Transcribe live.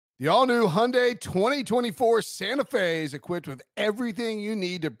The all-new Hyundai 2024 Santa Fe is equipped with everything you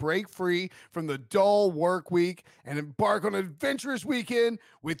need to break free from the dull work week and embark on an adventurous weekend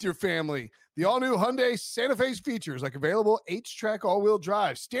with your family. The all-new Hyundai Santa Fe's features like available H-Track all-wheel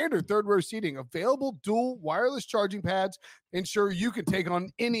drive, standard third-row seating, available dual wireless charging pads, ensure you can take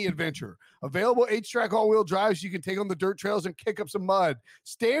on any adventure. Available H-Track all-wheel drives, you can take on the dirt trails and kick up some mud.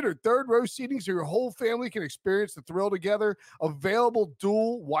 Standard third-row seating so your whole family can experience the thrill together. Available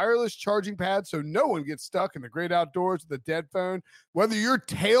dual wireless charging pads so no one gets stuck in the great outdoors with a dead phone. Whether you're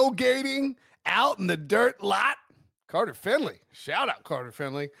tailgating out in the dirt lot, Carter Finley, shout out Carter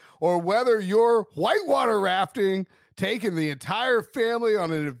Finley, or whether you're whitewater rafting, taking the entire family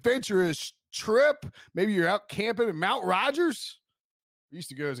on an adventurous trip, maybe you're out camping at Mount Rogers. I used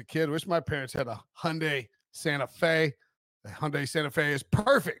to go as a kid. Wish my parents had a Hyundai Santa Fe. The Hyundai Santa Fe is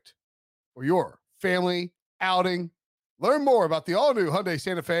perfect for your family outing. Learn more about the all-new Hyundai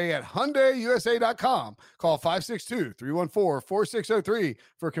Santa Fe at HyundaiUSA.com. Call 562-314-4603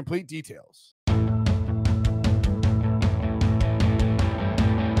 for complete details.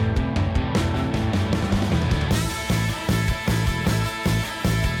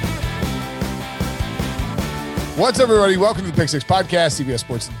 What's up, everybody? Welcome to the Pick Six Podcast, CBS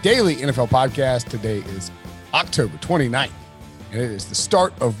Sports Daily NFL Podcast. Today is October 29th, and it is the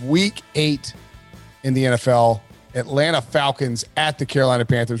start of Week 8 in the NFL. Atlanta Falcons at the Carolina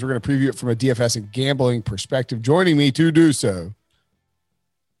Panthers. We're going to preview it from a DFS and gambling perspective. Joining me to do so,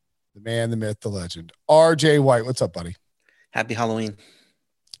 the man, the myth, the legend, RJ White. What's up, buddy? Happy Halloween.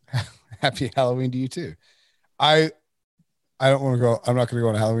 Happy Halloween to you, too. I don't want to go. I'm not going to go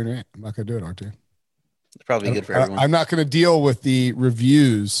on a Halloween rant. I'm not going to do it, RJ. It's probably good for everyone. I'm not going to deal with the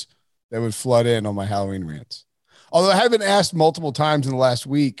reviews that would flood in on my Halloween rants. Although I have been asked multiple times in the last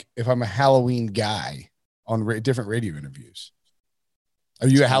week if I'm a Halloween guy on different radio interviews. Are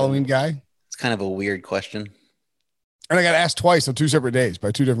you a Halloween guy? It's kind of a weird question. And I got asked twice on two separate days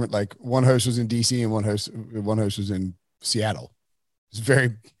by two different, like one host was in DC and one host was in Seattle. It's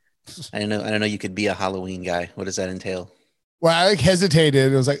very. I don't know you could be a Halloween guy. What does that entail? Well, I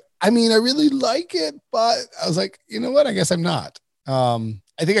hesitated. I was like, I mean, I really like it, but I was like, you know what? I guess I'm not. I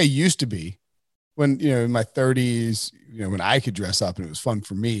think I used to be when, in my 30s, when I could dress up and it was fun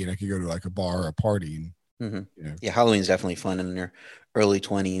for me and I could go to like a bar or a party. And, Yeah, Halloween's definitely fun in your early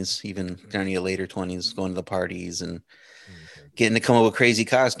 20s, even down to your later 20s, going to the parties and getting to come up with crazy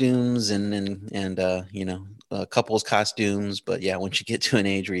costumes and couples costumes. But yeah, once you get to an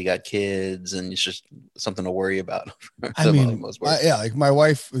age where you got kids and it's just something to worry about. Like my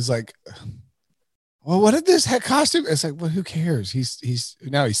wife was like, well, what did this costume? It's like, well, who cares? He's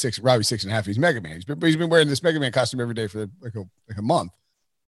now he's 6, Robbie's 6.5. He's Mega Man. He's been wearing this Mega Man costume every day for like a month.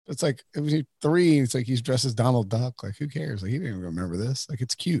 It's like, it was 3. And it's like, he's dressed as Donald Duck. Like, who cares? Like, he didn't even remember this. Like,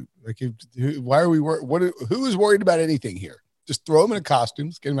 it's cute. Like, why are we who is worried about anything here? Just throw him in a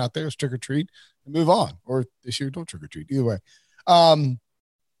costume, get him out there, it's trick or treat, and move on. Or this year, don't trick or treat. Either way.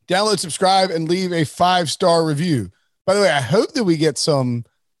 Download, subscribe, and leave a 5-star review. By the way, I hope that we get some.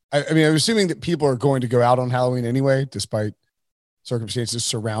 I mean, I'm assuming that people are going to go out on Halloween anyway, despite circumstances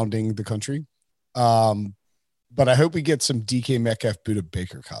surrounding the country. But I hope we get some DK Metcalf, Buda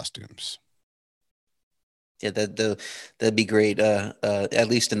Baker costumes. Yeah, that'd be great. At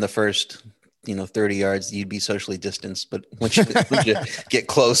least in the first 30 yards, you'd be socially distanced. But once you get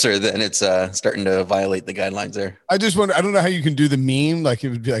closer, then it's starting to violate the guidelines there. I just wonder, I don't know how you can do the meme. Like, it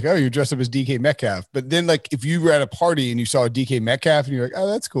would be like, oh, you're dressed up as DK Metcalf. But then, like, if you were at a party and you saw a DK Metcalf and you're like, oh,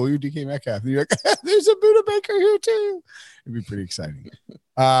 that's cool, you're DK Metcalf. And you're like, there's a Buda Baker here too. It'd be pretty exciting.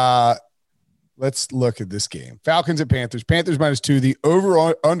 Let's look at this game. Falcons at Panthers. Panthers -2. The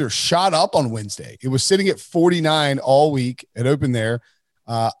over-under shot up on Wednesday. It was sitting at 49 all week. It opened there.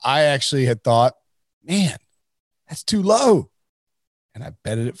 I actually had thought, man, that's too low. And I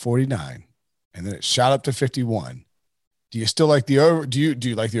bet it at 49. And then it shot up to 51. Do you still like the over? Do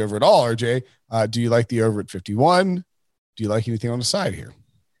you like the over at all, RJ? Do you like the over at 51? Do you like anything on the side here?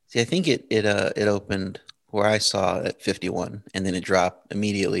 See, I think it opened where I saw at 51, and then it dropped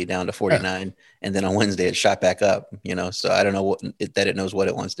immediately down to 49. Yeah. And then on Wednesday it shot back up, so I don't know that it knows what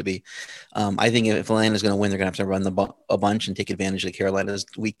it wants to be. I think if Atlanta's going to win, they're going to have to run a bunch and take advantage of Carolina's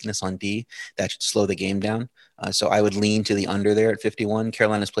weakness on D. That should slow the game down. So I would lean to the under there at 51.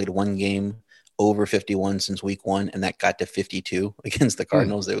 Carolina's played one game over 51 since week 1, and that got to 52 against the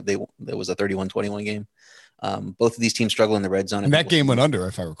Cardinals. There was a 31-21 game. Both of these teams struggle in the red zone. And that game went under,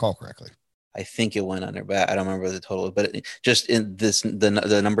 if I recall correctly. I think it went under, but I don't remember the total. But just in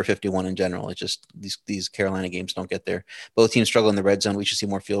the number 51 in general, it's just these Carolina games don't get there. Both teams struggle in the red zone. We should see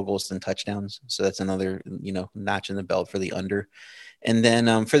more field goals than touchdowns. So that's another notch in the belt for the under. And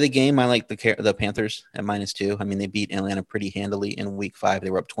then for the game, I like the Panthers at -2. I mean, they beat Atlanta pretty handily in week 5. They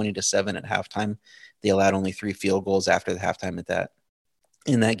were up 20-7 at halftime. They allowed only 3 field goals after the halftime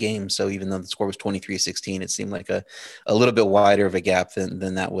in that game. So even though the score was 23-16, it seemed like a little bit wider of a gap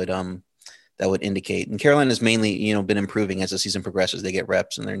than that would indicate. And Carolina's mainly, been improving as the season progresses. They get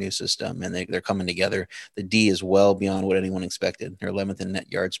reps in their new system and they're coming together. The D is well beyond what anyone expected. They're 11th in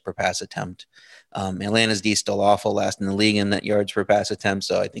net yards per pass attempt. Atlanta's D is still awful, last in the league in net yards per pass attempt.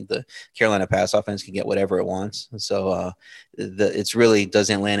 So I think the Carolina pass offense can get whatever it wants. So it's really,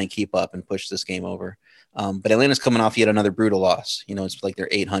 does Atlanta keep up and push this game over? But Atlanta's coming off yet another brutal loss. It's like their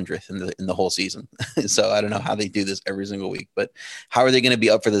 800th in the whole season. So I don't know how they do this every single week, but how are they going to be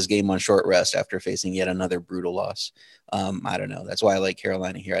up for this game on short rest after facing yet another brutal loss? I don't know. That's why I like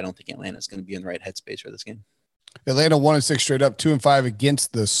Carolina here. I don't think Atlanta's going to be in the right headspace for this game. Atlanta 1-6 straight up, 2-5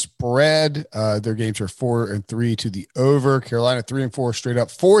 against the spread. Their games are 4-3 to the over. Carolina 3-4 straight up,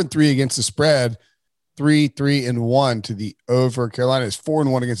 4-3 against the spread. 3-1 to the over. Carolina is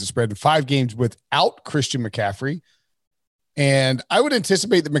 4-1 against the spread in 5 games without Christian McCaffrey. And I would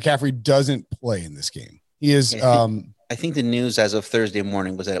anticipate that McCaffrey doesn't play in this game. He is. I think the news as of Thursday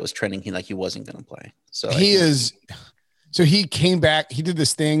morning was that it was trending like he wasn't going to play. So he is. So he came back. He did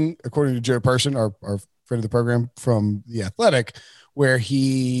this thing, according to Joe Person, our friend of the program from The Athletic, where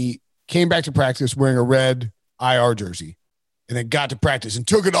he came back to practice wearing a red IR jersey. And then got to practice and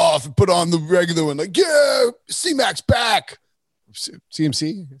took it off and put on the regular one. Like, yeah, C-Mac's back.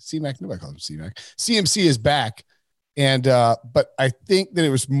 C-Mac, nobody calls him C-Mac. CMC is back. And, but I think that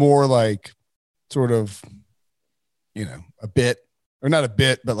it was more like sort of, a bit, or not a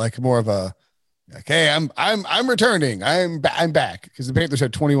bit, but like more of a, like, hey, I'm returning. I'm back. Because the Panthers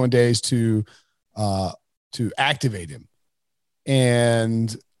had 21 days to activate him.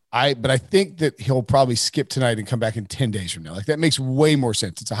 But I think that he'll probably skip tonight and come back in 10 days from now. Like, that makes way more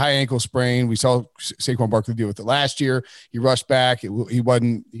sense. It's a high ankle sprain. We saw Saquon Barkley deal with it last year. He rushed back. He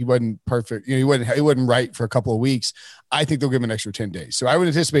wasn't perfect. He wasn't right for a couple of weeks. I think they'll give him an extra 10 days. So I would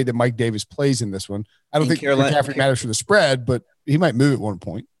anticipate that Mike Davis plays in this one. I don't think McCaffrey matters for the spread, but he might move at one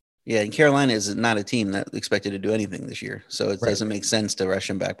point. Yeah, and Carolina is not a team that expected to do anything this year. So it doesn't make sense to rush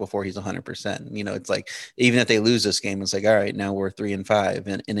him back before he's 100%. It's like, even if they lose this game, it's like, all right, now we're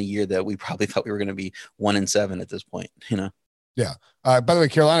 3-5 in a year that we probably thought we were going to be 1-7 at this point, Yeah. By the way,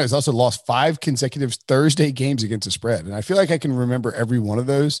 Carolina has also lost 5 consecutive Thursday games against the spread. And I feel like I can remember every one of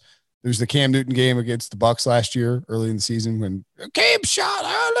those. There's the Cam Newton game against the Bucs last year, early in the season, when Cam shot.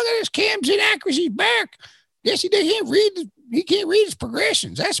 Oh, look at this. Cam's inaccuracy back. Yes, he can't read his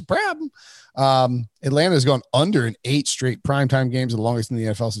progressions. That's a problem. Atlanta's gone under in 8 straight primetime games, the longest in the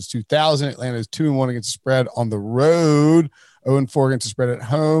NFL since 2000. Atlanta is 2-1 against the spread on the road, 0-4 against the spread at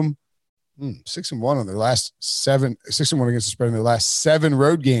home, 6-1 on their last 7. 6-1 against the spread in their last 7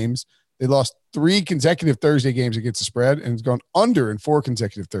 road games. They lost 3 consecutive Thursday games against the spread and has gone under in 4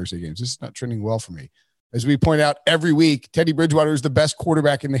 consecutive Thursday games. This is not trending well for me. As we point out every week, Teddy Bridgewater is the best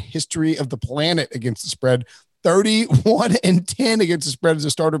quarterback in the history of the planet against the spread. 31-10 against the spread as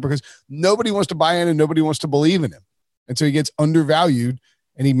a starter because nobody wants to buy in and nobody wants to believe in him. And so he gets undervalued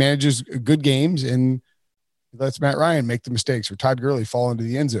and he manages good games and lets Matt Ryan make the mistakes or Todd Gurley fall into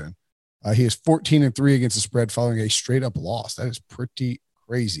the end zone. He is 14-3 against the spread following a straight up loss. That is pretty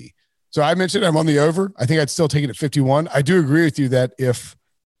crazy. So I mentioned I'm on the over. I think I'd still take it at 51. I do agree with you that if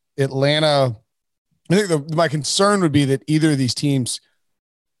Atlanta, I think my concern would be that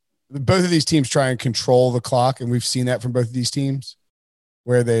both of these teams try and control the clock. And we've seen that from both of these teams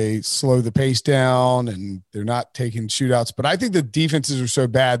where they slow the pace down and they're not taking shootouts. But I think the defenses are so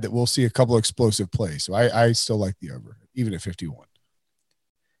bad that we'll see a couple of explosive plays. So I still like the over, even at 51.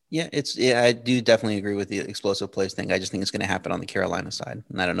 Yeah, I do definitely agree with the explosive plays thing. I just think it's going to happen on the Carolina side,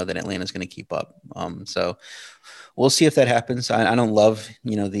 and I don't know that Atlanta's going to keep up. So we'll see if that happens. I don't love,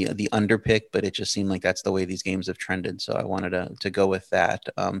 the under pick, but it just seemed like that's the way these games have trended. So I wanted to go with that.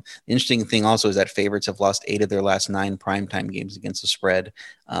 The interesting thing also is that favorites have lost 8 of their last 9 primetime games against the spread.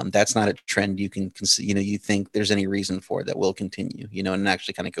 That's not a trend you can, you think there's any reason for that will continue, and it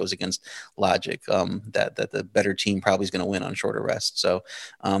actually kind of goes against logic that the better team probably is going to win on shorter rest. So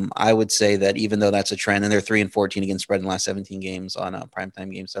I would say that even though that's a trend, and they're 3-14 against spread in the last 17 games on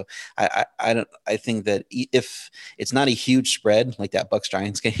primetime games. So I think that if it's not a huge spread like that Bucs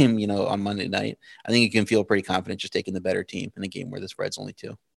Giants game, on Monday night, I think you can feel pretty confident just taking the better team in a game where the spread's only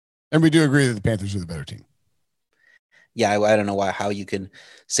 2. And we do agree that the Panthers are the better team. Yeah, I don't know how you can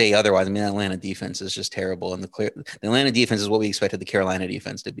say otherwise. I mean, the Atlanta defense is just terrible, and the Atlanta defense is what we expected the Carolina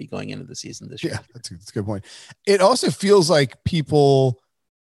defense to be going into the season this year. Yeah, that's a good point. It also feels like people,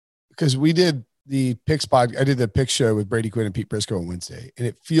 because we did the pick spot. I did the pick show with Brady Quinn and Pete Briscoe on Wednesday, and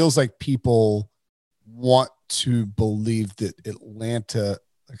it feels like people want to believe that Atlanta,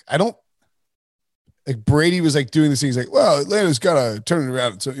 like, I don't, like Brady was like doing this thing. He's like, well, Atlanta's got to turn it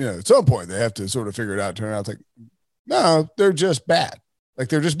around. So, at some point they have to sort of figure it out, turn it out. It's like, no, they're just bad. Like,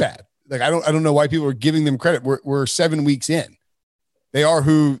 they're just bad. Like, I don't know why people are giving them credit. We're 7 weeks in. They are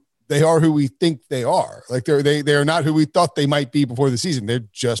who we think they are. Like, they are not who we thought they might be before the season. They're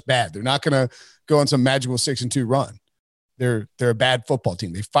just bad. They're not going to go on some magical 6-2 run. They're a bad football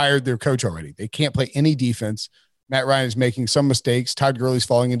team. They fired their coach already. They can't play any defense. Matt Ryan is making some mistakes. Todd Gurley's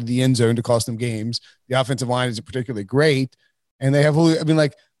falling into the end zone to cost them games. The offensive line isn't particularly great. And they have,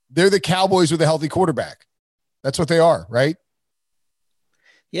 they're the Cowboys with a healthy quarterback. That's what they are, right?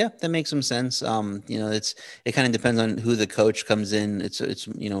 Yeah, that makes some sense. It kind of depends on who the coach comes in. It's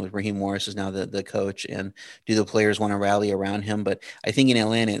Raheem Morris is now the coach, and do the players want to rally around him? But I think in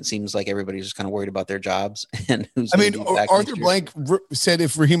Atlanta, it seems like everybody's just kind of worried about their jobs and who's. Arthur Blank said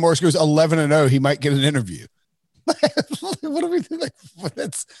if Raheem Morris goes 11-0, he might get an interview. What do we do? Like,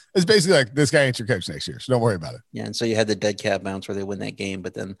 it's basically like, this guy ain't your coach next year, so don't worry about it. Yeah, and so you had the dead cat bounce where they win that game,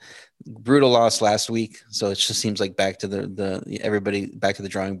 but then brutal loss last week. So it just seems like back to the everybody back to the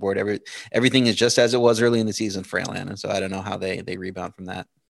drawing board. Everything is just as it was early in the season for Atlanta. So I don't know how they rebound from that.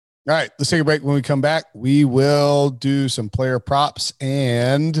 All right, let's take a break. When we come back, we will do some player props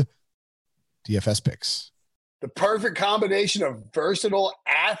and DFS picks. The perfect combination of versatile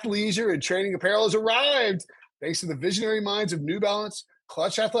athleisure and training apparel has arrived. Thanks to the visionary minds of New Balance,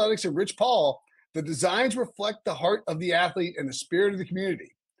 Clutch Athletics, and Rich Paul, the designs reflect the heart of the athlete and the spirit of the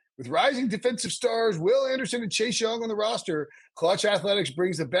community. With rising defensive stars Will Anderson and Chase Young on the roster, Clutch Athletics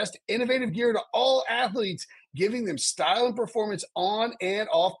brings the best innovative gear to all athletes, giving them style and performance on and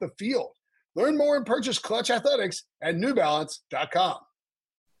off the field. Learn more and purchase Clutch Athletics at newbalance.com.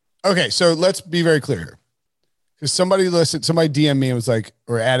 Okay, so let's be very clear here. Because somebody DM'd me and was like,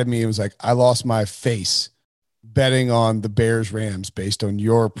 or added me and was like, I lost my face betting on the Bears Rams based on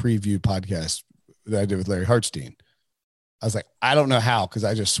your preview podcast that I did with Larry Hartstein. I was like, I don't know how, because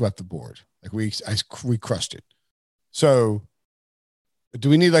I just swept the board. Like we crushed it. So do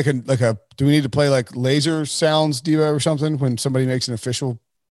we need do we need to play like laser sounds diva or something when somebody makes an official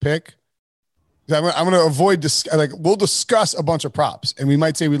pick? I'm going to avoid we'll discuss a bunch of props and we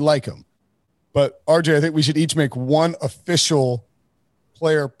might say we like them, but RJ, I think we should each make one official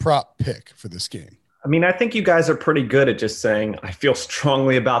player prop pick for this game. I mean, I think you guys are pretty good at just saying, I feel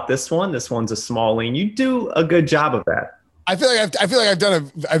strongly about this one. This one's a small lean. You do a good job of that. I feel like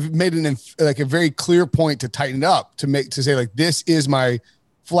I've made a very clear point to tighten it up to say like, this is my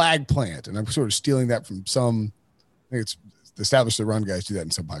flag plant. And I'm sort of stealing that from some, I think it's established the run guys do that in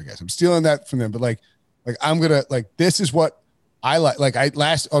some podcasts. I'm stealing that from them, but like I'm going to this is what I like. Like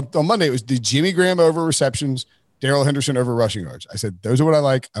on Monday, it was the Jimmy Graham over receptions, Darrell Henderson over rushing yards. I said, those are what I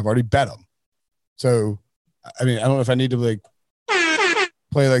like. I've already bet them. So, I mean, I don't know if I need to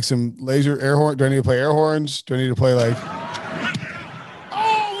play like some laser air horn. Do I need to play air horns? Do I need to play like,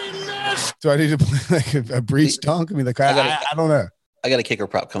 we missed. Do I need to play like a breach dunk? I mean, I don't know. I got a kicker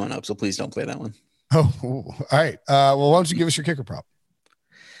prop coming up, so please don't play that one. Oh, all right. Well, why don't you give us your kicker prop?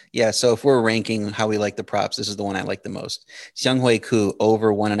 Yeah, so if we're ranking how we like the props, this is the one I like the most. Seunghoe Koo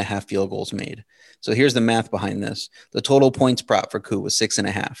over 1.5 field goals made. So here's the math behind this. The total points prop for Koo was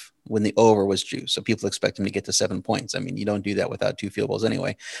 6.5 when the over was juice. So people expect him to get to 7 points. I mean, you don't do that without 2 field goals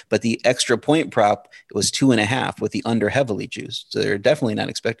anyway. But the extra point prop, it was 2.5 with the under heavily juiced. So they're definitely not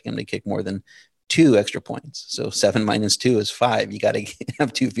expecting him to kick more than 2 extra points. So 7 minus 2 is 5. You got to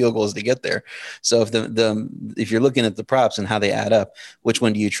have 2 field goals to get there. So if you're looking at the props and how they add up, which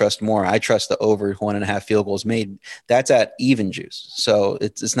one do you trust more? I trust the over 1.5 field goals made. That's at even juice. So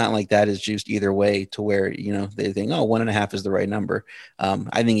it's not like that is juiced either way to where, they think, 1.5 is the right number.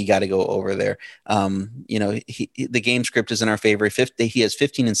 I think you got to go over there. The game script is in our favor. He has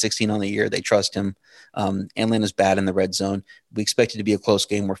 15 and 16 on the year. They trust him. Atlanta's bad in the red zone. We expect it to be a close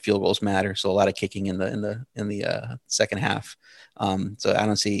game where field goals matter. So a lot of kicking in the second half. So I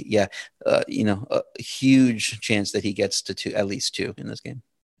don't see, a huge chance that he gets to at least 2 in this game.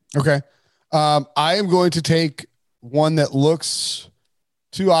 Okay. I am going to take one that looks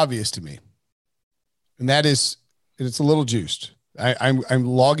too obvious to me. And that is, it's a little juiced. I'm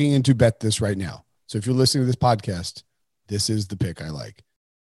logging into bet this right now. So if you're listening to this podcast, this is the pick I like.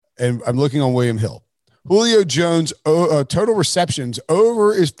 And I'm looking on William Hill. Julio Jones total receptions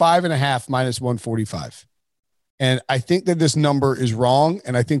over is 5.5 minus 145. And I think that this number is wrong.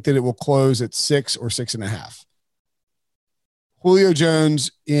 And I think that it will close at 6 or 6.5. Julio Jones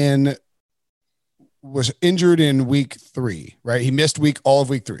was injured in week 3, right? He missed all of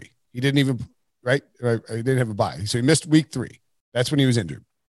week 3. He didn't even right? He didn't have a bye. So he missed week 3. That's when he was injured.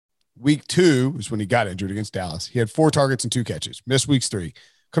 Week 2 was when he got injured against Dallas. He had 4 targets and 2 catches, missed weeks 3.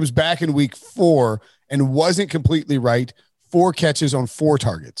 Comes back in week 4 and wasn't completely right. 4 catches on 4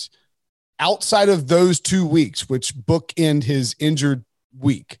 targets. Outside of those 2 weeks, which bookend his injured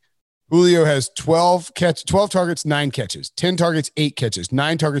week, Julio has 12 targets, 9 catches, 10 targets, 8 catches,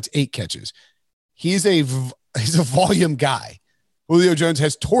 9 targets, 8 catches. He's a volume guy. Julio Jones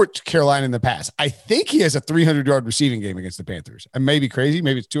has torched Carolina in the past. I think he has a 300-yard receiving game against the Panthers. I may be crazy.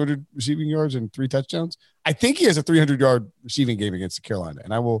 Maybe it's 200 receiving yards and 3 touchdowns. I think he has a 300-yard receiving game against Carolina,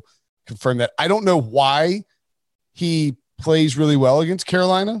 and I will confirm that. I don't know why he plays really well against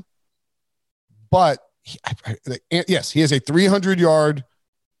Carolina, but yes, he has a 300-yard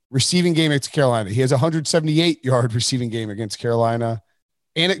receiving game against Carolina. He has a 178-yard receiving game against Carolina.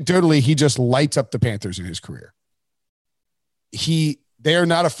 Anecdotally, he just lights up the Panthers in his career. They are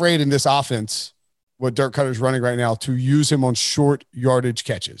not afraid in this offense, what Dirk Cutter's running right now, to use him on short yardage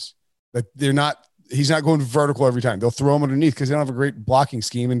catches. That he's not going vertical every time. They'll throw him underneath because they don't have a great blocking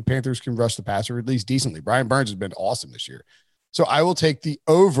scheme, and Panthers can rush the passer at least decently. Brian Burns has been awesome this year. So I will take the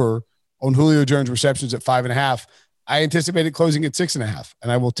over on Julio Jones receptions at 5.5. I anticipated closing at 6.5. And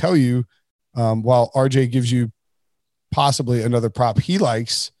I will tell you, while RJ gives you possibly another prop he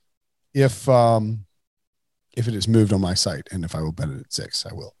likes, if it is moved on my site, and if I will bet it at 6,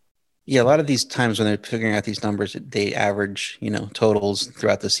 I will. Yeah, a lot of these times when they're figuring out these numbers, they average, totals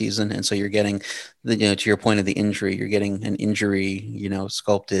throughout the season. And so you're getting to your point of the injury, you're getting an injury,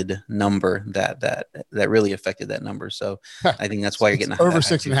 sculpted number that really affected that number. So I think that's why you're getting over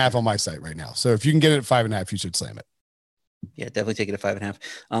 6.5 on my site right now. So if you can get it at 5.5, you should slam it. Yeah, definitely take it at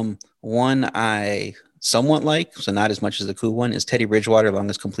 5.5. One I somewhat like, so not as much as the cool one, is Teddy Bridgewater,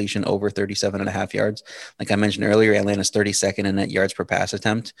 longest completion over 37.5 yards. Like I mentioned earlier, Atlanta's 32nd in net yards per pass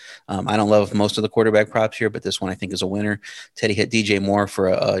attempt. I don't love most of the quarterback props here, but this one I think is a winner. Teddy hit DJ Moore for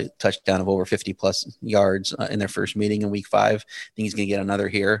a touchdown of over 50 plus yards in their first meeting in week 5. I think he's going to get another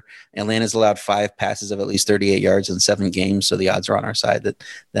here. Atlanta's allowed 5 passes of at least 38 yards in 7 games. So the odds are on our side that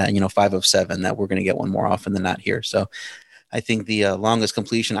 5 of 7, that we're going to get one more often than not here. So I think the longest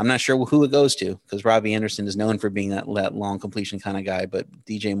completion, I'm not sure who it goes to, because Robbie Anderson is known for being that long completion kind of guy, but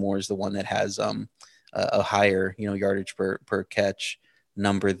DJ Moore is the one that has a higher, yardage per catch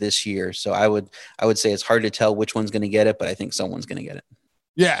number this year. So I would say it's hard to tell which one's going to get it, but I think someone's going to get it.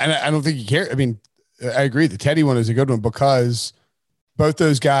 Yeah, and I don't think you care. I mean, I agree. The Teddy one is a good one because both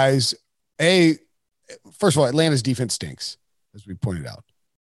those guys, first of all, Atlanta's defense stinks, as we pointed out.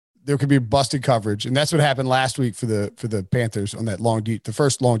 There could be busted coverage, and that's what happened last week for the Panthers on that the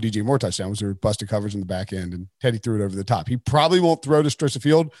first long DJ Moore touchdown was there busted coverage in the back end, and Teddy threw it over the top. He probably won't throw to stretch the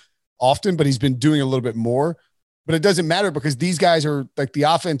field often, but he's been doing a little bit more. But it doesn't matter because these guys are like the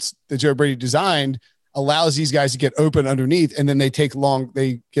offense that Joe Brady designed allows these guys to get open underneath, and then they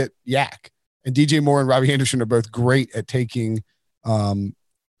get yak. And DJ Moore and Robbie Anderson are both great at taking,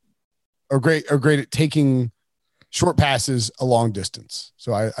 great at taking short passes a long distance.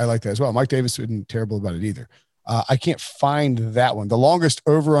 So I like that as well. Mike Davis isn't terrible about it either. I can't find that one. The longest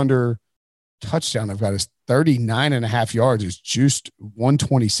over-under touchdown I've got is 39.5 yards. It's juiced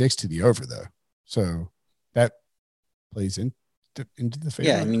 126 to the over, though. So that plays into the favor.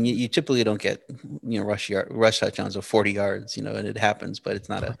 Yeah, I mean, you typically don't get, rush touchdowns of 40 yards, and it happens, but it's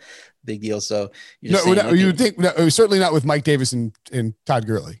not a big deal. So you would think certainly not with Mike Davis and Todd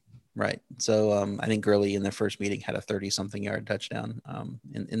Gurley. Right. So I think Gurley in their first meeting had a 30-something yard touchdown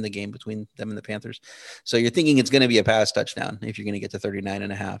in the game between them and the Panthers. So you're thinking it's going to be a pass touchdown if you're going to get to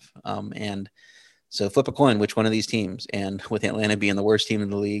 39.5. And so flip a coin, which one of these teams? And with Atlanta being the worst team in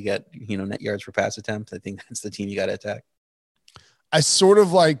the league at, net yards per pass attempt, I think that's the team you got to attack. I sort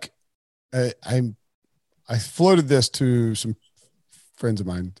of like, I floated this to some friends of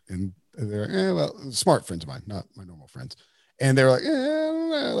mine, and they're smart friends of mine, not my normal friends. And they're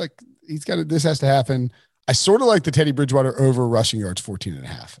like, this has to happen. I sort of like the Teddy Bridgewater over rushing yards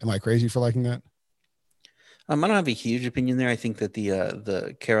 14.5. Am I crazy for liking that? I don't have a huge opinion there. I think that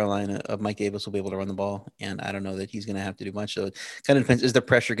the Carolina of Mike Davis will be able to run the ball, and I don't know that he's going to have to do much. So it kind of depends. Is the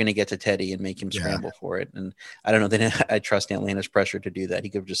pressure going to get to Teddy and make him scramble for it? And I don't know that I trust Atlanta's pressure to do that.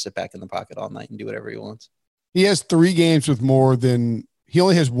 He could just sit back in the pocket all night and do whatever he wants. He has 3 games with he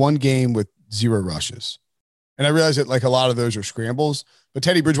only has 1 game with 0 rushes. And I realize that like a lot of those are scrambles, but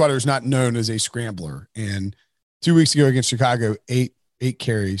Teddy Bridgewater is not known as a scrambler. And 2 weeks ago against Chicago, 8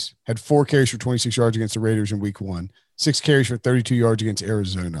 carries, had 4 carries for 26 yards against the Raiders in week 1, 6 carries for 32 yards against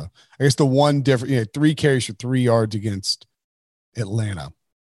Arizona. I guess the one different, 3 carries for 3 yards against Atlanta.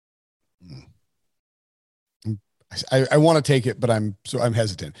 I want to take it, but I'm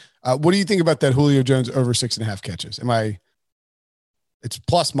hesitant. What do you think about that Julio Jones over 6.5 catches? It's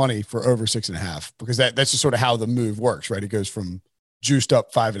plus money for over 6.5 because that's just sort of how the move works, right? It goes from juiced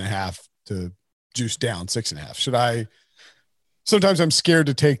up 5.5 to juiced down 6.5. Sometimes I'm scared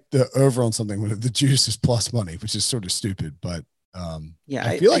to take the over on something when the juice is plus money, which is sort of stupid, but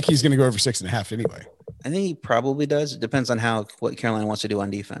I feel like he's going to go over 6.5 anyway. I think he probably does. It depends on what Carolina wants to do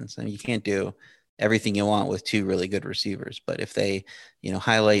on defense. I mean, you can't do everything you want with two really good receivers, but if they,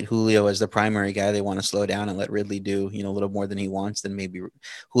 highlight Julio as the primary guy, they want to slow down and let Ridley do, a little more than he wants, then maybe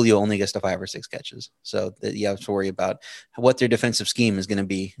Julio only gets to 5 or 6 catches. So that you have to worry about what their defensive scheme is going to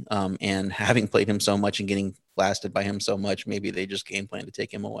be. And having played him so much and getting blasted by him so much, maybe they just game plan to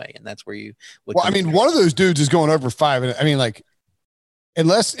take him away. And that's where one of those dudes is going over 5. And I mean, like,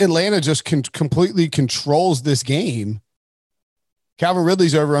 unless Atlanta just completely controls this game, Calvin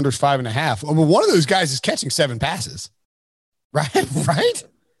Ridley's over under 5.5. I mean, one of those guys is catching 7 passes, right? Right.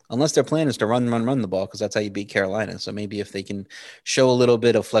 Unless their plan is to run the ball, because that's how you beat Carolina. So maybe if they can show a little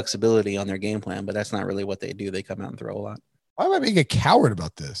bit of flexibility on their game plan, but that's not really what they do. They come out and throw a lot. Why am I being a coward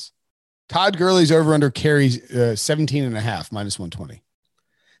about this? Todd Gurley's over under carries 17.5 minus 120.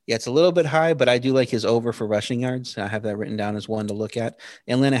 Yeah, it's a little bit high, but I do like his over for rushing yards. I have that written down as one to look at.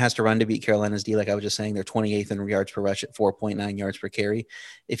 Atlanta has to run to beat Carolina's D. Like I was just saying, they're 28th in yards per rush at 4.9 yards per carry.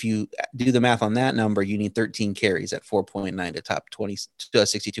 If you do the math on that number, you need 13 carries at 4.9 to top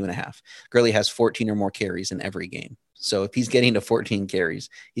 62.5. Gurley has 14 or more carries in every game. So if he's getting to 14 carries,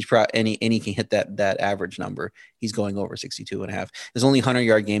 he's probably and he can hit that average number. He's going over 62.5. His only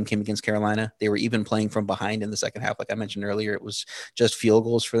 100-yard game came against Carolina. They were even playing from behind in the second half. Like I mentioned earlier, it was just field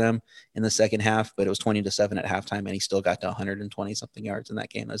goals for them in the second half, but it was 20-7 at halftime, and he still got to 120 something yards in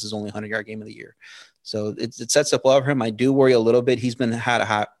that game. That's his only 100-yard game of the year. So it sets up well for him. I do worry a little bit. He's had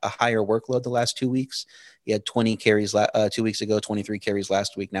a higher workload the last 2 weeks. He had 20 carries 2 weeks ago, 23 carries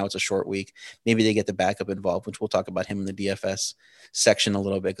last week. Now it's a short week. Maybe they get the backup involved, which we'll talk about him in the DFS section a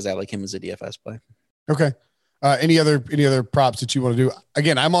little bit because I like him as a DFS play. Okay. Any other props that you want to do?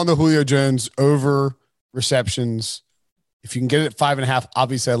 Again, I'm on the Julio Jones over receptions. If you can get it at 5.5,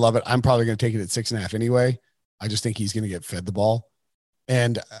 obviously I love it. I'm probably going to take it at 6.5 anyway. I just think he's going to get fed the ball.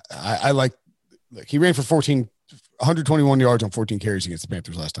 And I like he ran for 121 yards on 14 carries against the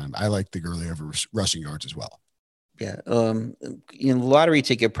Panthers last time. I like the Gurley over rushing yards as well. Yeah. Lottery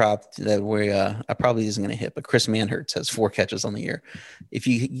ticket prop that I probably isn't going to hit, but Chris Manhertz has 4 catches on the year. If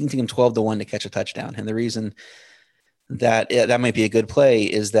you can take him 12-1 to catch a touchdown. And the reason that might be a good play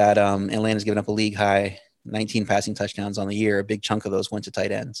is that Atlanta's given up a league high 19 passing touchdowns on the year. A big chunk of those went to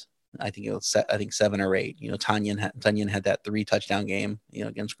tight ends. I think 7 or 8. Tunyon had that 3 touchdown game,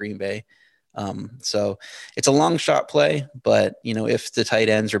 against Green Bay. So it's a long shot play, but if the tight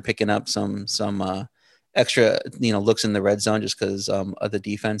ends are picking up some extra, looks in the red zone just because of the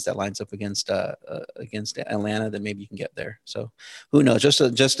defense that lines up against Atlanta, then maybe you can get there. So who knows? Just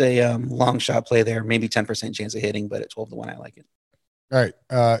a long shot play there, maybe 10% chance of hitting, but at 12-1, I like it. All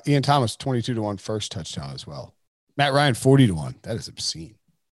right. Ian Thomas, 22-1 first touchdown as well. Matt Ryan, 40-1. That is obscene.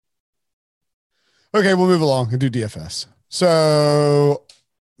 Okay. We'll move along and do DFS. So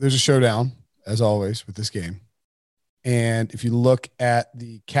there's a showdown as always with this game. And if you look at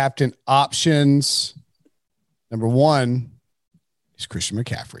the captain options, number 1 is Christian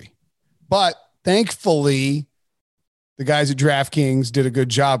McCaffrey. But thankfully, the guys at DraftKings did a good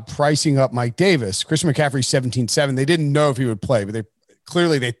job pricing up Mike Davis. Christian McCaffrey 17.7. They didn't know if he would play, but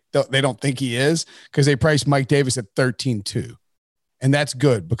they don't think he is because they priced Mike Davis at 13.2. And that's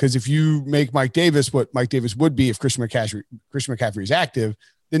good because if you make Mike Davis what Mike Davis would be if Christian McCaffrey is active,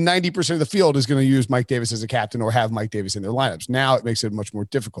 then 90% of the field is going to use Mike Davis as a captain or have Mike Davis in their lineups. Now it makes it much more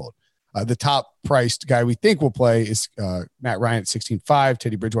difficult. The top priced guy we think will play is Matt Ryan at 16.5,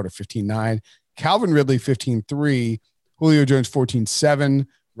 Teddy Bridgewater 15.9, Calvin Ridley 15.3, Julio Jones 14.7,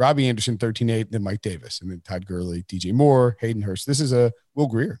 Robbie Anderson 13.8, then Mike Davis, and then Todd Gurley, DJ Moore, Hayden Hurst. This is a Will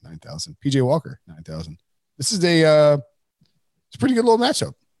Grier 9,000, PJ Walker 9,000. This is it's a pretty good little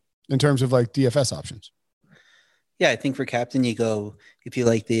matchup in terms of like DFS options. Yeah, I think for captain, you go, if you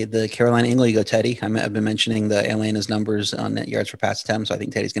like the Carolina angle, you go Teddy. I've been mentioning the Atlanta's numbers on net yards per pass attempt, so I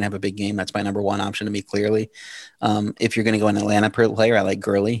think Teddy's going to have a big game. That's my number 1 option to me, clearly. If you're going to go an Atlanta player, I like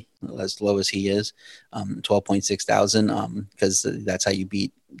Gurley, as low as he is, 12.6 thousand, because that's how you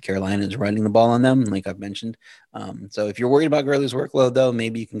beat Carolina, is running the ball on them, like I've mentioned. So if you're worried about Gurley's workload, though,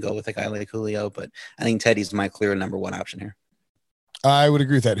 maybe you can go with a guy like Julio, but I think Teddy's my clear number 1 option here. I would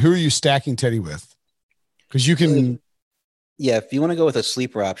agree with that. Who are you stacking Teddy with? Because you can, if you want to go with a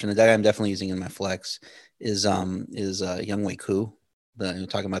sleeper option, the guy I'm definitely using in my flex is Younghoe Koo.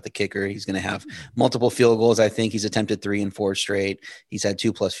 Talking about the kicker, he's going to have multiple field goals. I think he's attempted 3 and 4 straight. He's had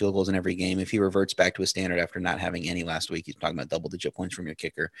 2+ field goals in every game. If he reverts back to his standard after not having any last week, he's talking about double-digit points from your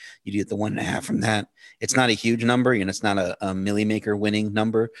kicker. You get the 1.5 from that. It's not a huge number, it's not a milli maker winning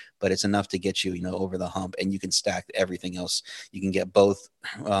number, but it's enough to get you, over the hump, and you can stack everything else. You can get both,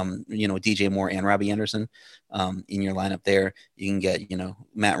 DJ Moore and Robbie Anderson in your lineup there. You can get,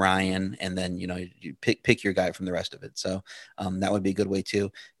 Matt Ryan, and then, you pick your guy from the rest of it. So that would be a good way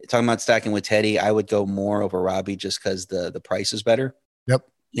too. Talking about stacking with Teddy, I would go more over Robbie just because the price is better. Yep.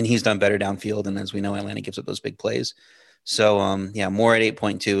 And he's done better downfield. And as we know, Atlanta gives up those big plays. So Moore at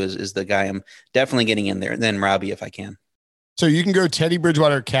 8.2 is the guy I'm definitely getting in there. And then Robbie, if I can. So you can go Teddy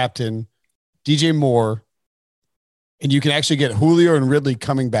Bridgewater captain, DJ Moore, and you can actually get Julio and Ridley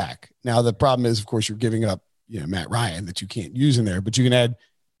coming back. Now, the problem is, of course, you're giving up, Matt Ryan that you can't use in there, but you can add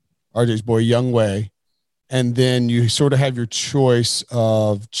RJ's boy Youngway. And then you sort of have your choice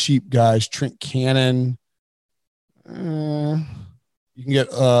of cheap guys, Trent Cannon. You can get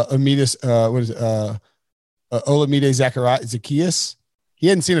Olamide Zacchaeus. He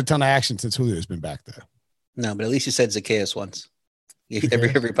hadn't seen a ton of action since Julio's been back there. No, but at least you said Zacchaeus once. Every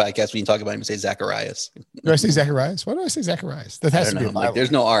podcast when you talk about him, you say Zacharias. Do I say Zacharias? Why do I say Zacharias? That has to be a Bible.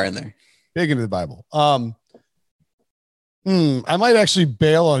 There's no R in there. Big into the Bible. I might actually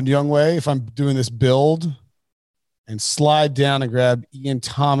bail on Youngway if I'm doing this build and slide down and grab Ian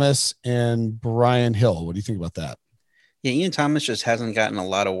Thomas and Brian Hill. What do you think about that? Yeah, Ian Thomas just hasn't gotten a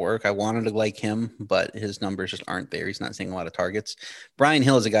lot of work. I wanted to like him, but his numbers just aren't there. He's not seeing a lot of targets. Brian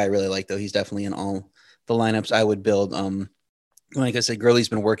Hill is a guy I really like, though. He's definitely in all the lineups I would build. Like I said, Gurley's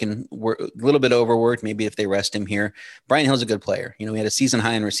been working a little bit overworked. Maybe if they rest him here. Brian Hill's a good player. We had a season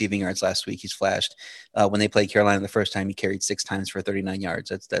high in receiving yards last week. He's flashed. When they played Carolina the first time, he carried 6 times for 39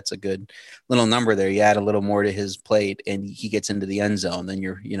 yards. That's a good little number there. You add a little more to his plate, and he gets into the end zone. Then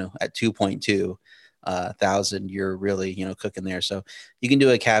you're, at 2.2 thousand, you're really, cooking there. So you can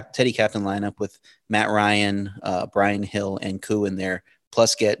do a Teddy captain lineup with Matt Ryan, Brian Hill, and Koo in there.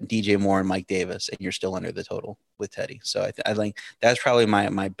 Plus get DJ Moore and Mike Davis, and you're still under the total with Teddy. So I think that's probably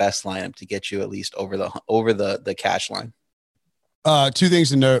my best lineup to get you at least over the cash line. 2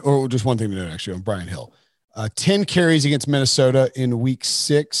 things to note, or just one thing to note actually on Brian Hill. 10 carries against Minnesota in week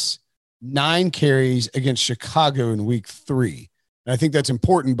 6, 9 carries against Chicago in week 3. And I think that's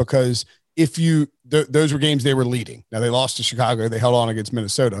important because if those were games they were leading. Now they lost to Chicago, they held on against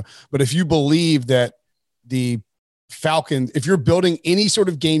Minnesota. But if you believe that the Falcons, if you're building any sort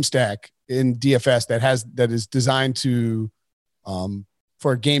of game stack in DFS that is designed to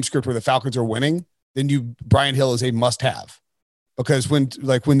for a game script where the Falcons are winning, then Brian Hill is a must-have, because when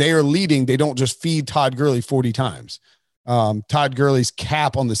they are leading, they don't just feed Todd Gurley 40 times. Todd Gurley's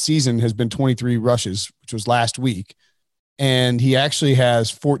cap on the season has been 23 rushes, which was last week, and he actually has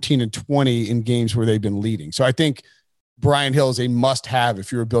 14 and 20 in games where they've been leading. So I think Brian Hill is a must-have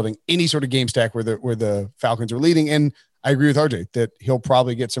if you're building any sort of game stack where the Falcons are leading. And I agree with RJ that he'll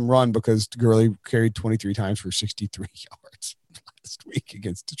probably get some run because Gurley carried 23 times for 63 yards last week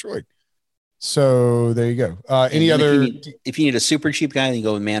against Detroit. So there you go. If you need a super cheap guy, you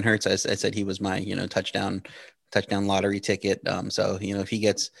go with Manhurts. I said he was my touchdown lottery ticket. So if he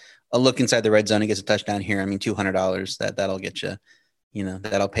gets a look inside the red zone, he gets a touchdown here. I mean, $200 that'll get you.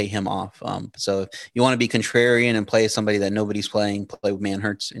 That'll pay him off. So if you want to be contrarian and play somebody that nobody's playing, play with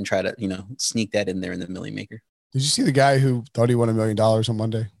Manhurts and try to, sneak that in there in the milli maker. Did you see the guy who thought he won $1 million on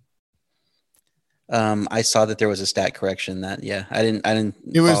Monday? I saw that there was a stat correction that, I didn't.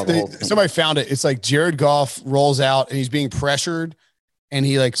 It was somebody found it. It's like Jared Goff rolls out and he's being pressured and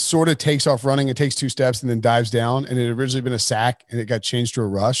he sort of takes off running. It takes 2 steps and then dives down, and it had originally been a sack and it got changed to a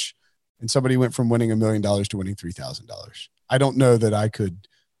rush. And somebody went from winning $1 million to winning $3,000. I don't know that I could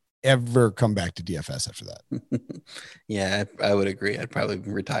ever come back to DFS after that. Yeah, I would agree. I'd probably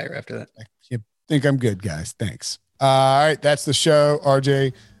retire after that. I think I'm good, guys. Thanks. All right, that's the show,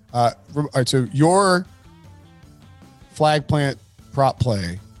 RJ. All right, so your flag plant prop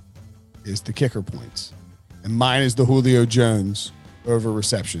play is the kicker points, and mine is the Julio Jones over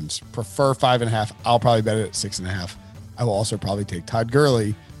receptions. Prefer 5.5. I'll probably bet it at 6.5. I will also probably take Todd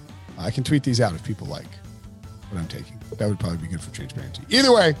Gurley. I can tweet these out if people like what I'm taking. That would probably be good for transparency.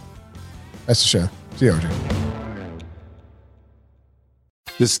 Either way, that's the show. See you, RJ.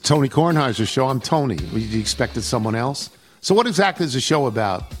 This is Tony Kornheiser's show. I'm Tony. You expected someone else? So what exactly is the show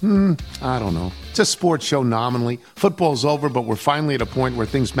about? I don't know. It's a sports show nominally. Football's over, but we're finally at a point where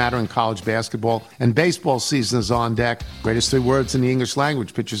things matter in college basketball, and baseball season is on deck. Greatest 3 words in the English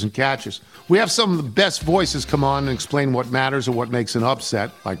language, pitchers and catchers. We have some of the best voices come on and explain what matters or what makes an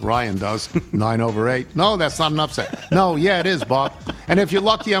upset, like Ryan does. 9/8. No, that's not an upset. No, yeah, it is, Bob. And if you're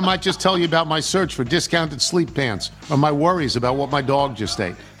lucky, I might just tell you about my search for discounted sleep pants or my worries about what my dog just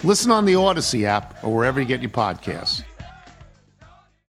ate. Listen on the Odyssey app or wherever you get your podcasts.